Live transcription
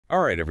All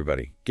right,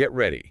 everybody, get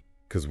ready,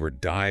 because we're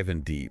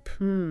diving deep.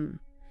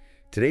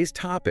 Today's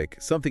topic,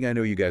 something I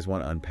know you guys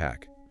want to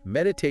unpack,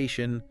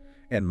 meditation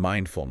and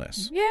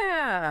mindfulness.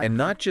 Yeah. And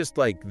not just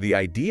like the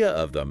idea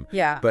of them,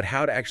 Yeah. but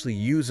how to actually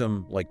use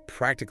them like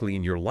practically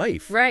in your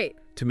life Right.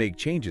 to make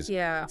changes.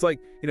 Yeah. It's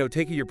like,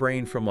 taking your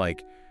brain from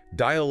like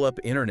dial-up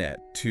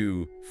internet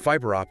to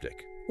fiber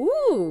optic.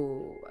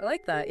 Ooh, I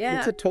like that. Yeah.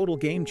 It's a total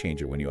game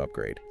changer when you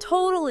upgrade.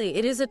 Totally.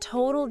 It is a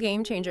total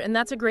game changer. And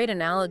that's a great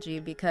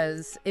analogy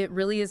because it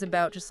really is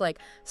about just like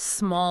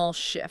small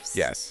shifts.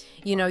 Yes.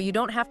 You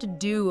don't have to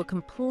do a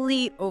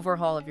complete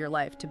overhaul of your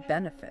life to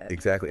benefit.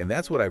 Exactly. And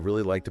that's what I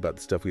really liked about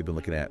the stuff we've been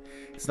looking at.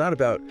 It's not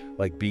about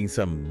like being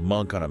some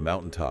monk on a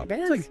mountaintop.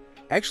 Yes. It's like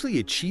actually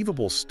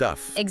achievable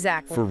stuff.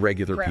 Exactly. For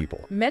regular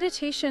people.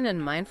 Meditation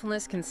and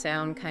mindfulness can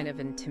sound kind of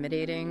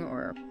intimidating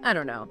or, I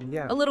don't know,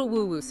 a little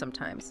woo-woo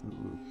sometimes.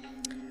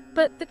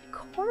 But the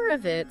core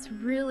of it's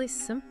really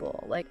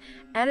simple. Like,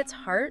 at its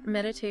heart,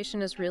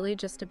 meditation is really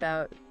just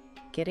about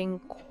getting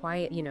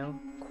quiet,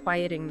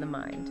 quieting the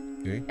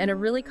mind. Okay. And a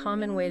really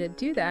common way to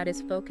do that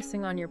is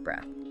focusing on your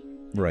breath.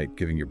 Right,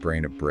 giving your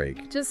brain a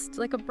break. Just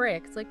like a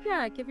break. It's like,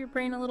 yeah, give your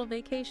brain a little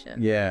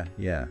vacation. Yeah,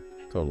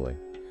 totally.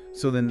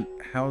 So then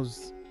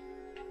how's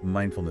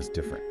mindfulness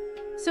different?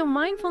 So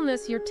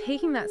mindfulness, you're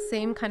taking that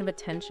same kind of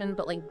attention,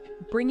 but like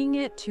bringing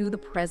it to the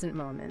present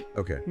moment.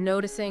 Okay.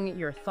 Noticing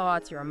your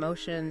thoughts, your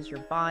emotions,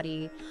 your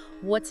body,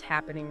 what's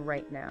happening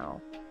right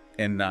now.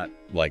 And not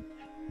like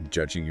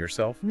judging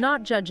yourself?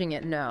 Not judging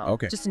it, no.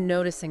 Okay. Just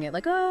noticing it,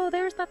 like, oh,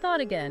 there's that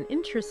thought again.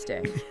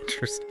 Interesting.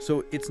 Interesting.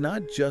 So it's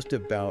not just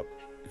about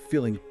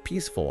feeling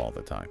peaceful all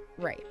the time.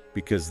 Right.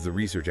 Because the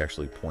research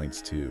actually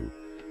points to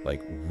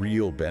like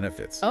real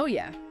benefits. Oh,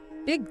 yeah.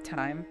 Big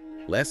time.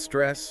 Less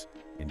stress,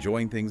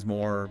 enjoying things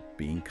more,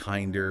 being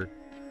kinder.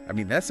 I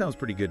mean, that sounds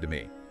pretty good to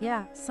me.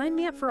 Yeah, sign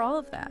me up for all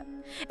of that.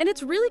 And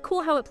it's really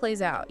cool how it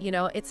plays out,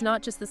 It's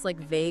not just this, like,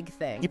 vague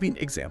thing. Give me an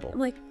example. I'm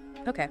like,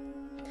 okay.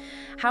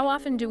 How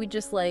often do we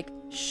just, like,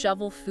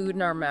 shovel food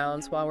in our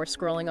mouths while we're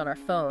scrolling on our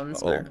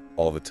phones? Oh,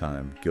 all the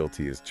time.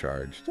 Guilty as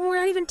charged. We're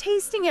not even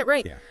tasting it,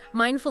 right? Yeah.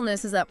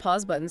 Mindfulness is that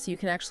pause button so you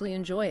can actually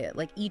enjoy it,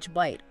 like each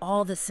bite,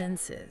 all the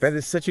senses. That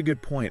is such a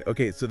good point.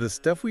 Okay, so the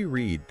stuff we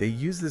read, they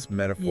use this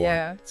metaphor.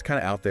 Yeah. It's kind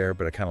of out there,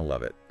 but I kind of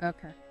love it.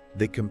 Okay.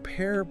 They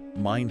compare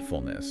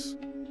mindfulness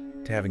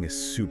to having a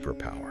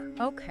superpower.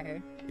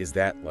 Okay. Is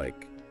that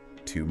like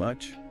too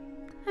much?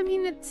 I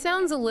mean, it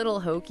sounds a little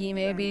hokey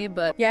maybe,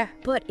 but yeah,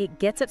 but it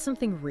gets at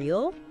something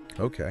real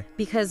Okay.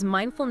 because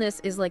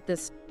mindfulness is like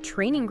this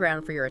training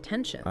ground for your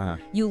attention. Uh-huh.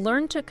 You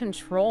learn to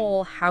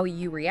control how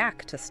you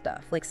react to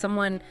stuff. Like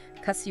someone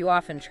cuts you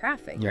off in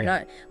traffic. You're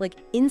not like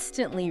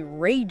instantly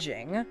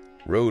raging.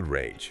 Road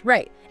rage.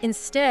 Right.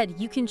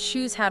 Instead, you can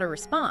choose how to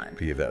respond.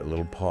 You have that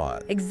little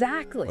pause.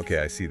 Exactly. Okay,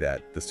 I see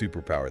that. The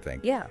superpower thing.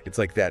 Yeah. It's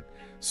like that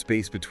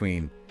space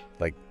between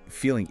like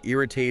feeling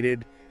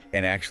irritated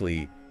and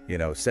actually,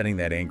 sending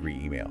that angry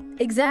email.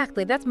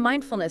 Exactly. That's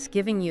mindfulness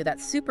giving you that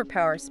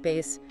superpower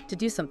space to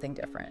do something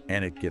different.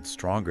 And it gets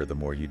stronger the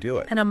more you do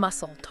it. And a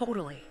muscle,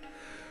 totally.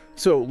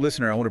 So,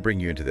 listener, I want to bring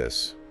you into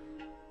this.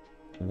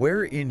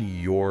 Where in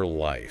your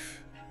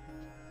life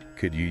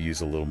could you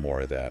use a little more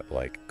of that,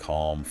 like,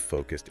 calm,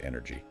 focused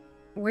energy?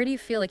 Where do you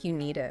feel like you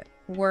need it?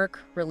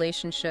 Work,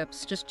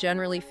 relationships, just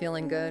generally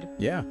feeling good?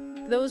 Yeah.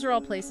 Those are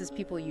all places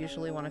people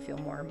usually want to feel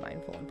more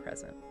mindful and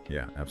present.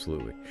 Yeah,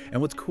 absolutely.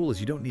 And what's cool is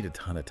you don't need a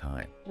ton of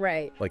time.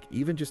 Right. Like,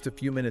 even just a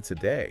few minutes a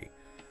day,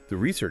 the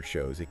research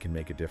shows it can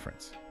make a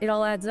difference. It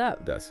all adds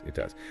up. It does. It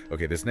does.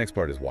 Okay, this next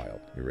part is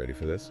wild. You ready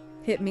for this?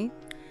 Hit me.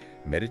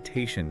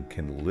 Meditation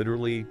can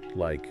literally,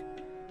 like,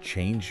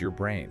 change your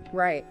brain.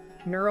 Right.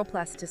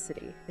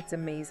 Neuroplasticity. It's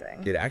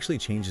amazing. It actually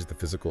changes the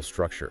physical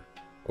structure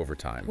over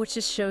time. Which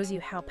just shows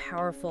you how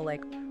powerful,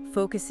 like,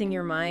 focusing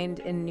your mind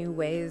in new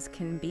ways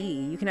can be.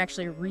 You can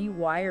actually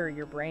rewire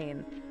your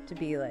brain to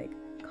be, like,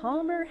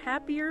 calmer,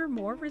 happier,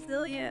 more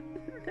resilient.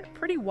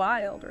 Pretty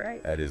wild,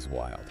 right? That is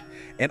wild.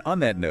 And on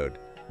that note,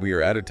 we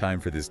are out of time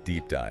for this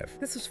deep dive.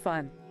 This was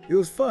fun. It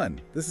was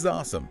fun. This is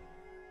awesome.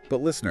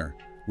 But listener,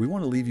 we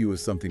want to leave you with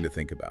something to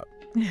think about.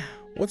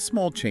 What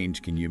small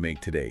change can you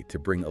make today to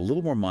bring a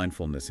little more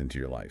mindfulness into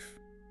your life?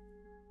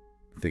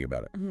 Think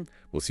about it.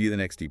 We'll see you in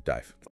the next deep dive.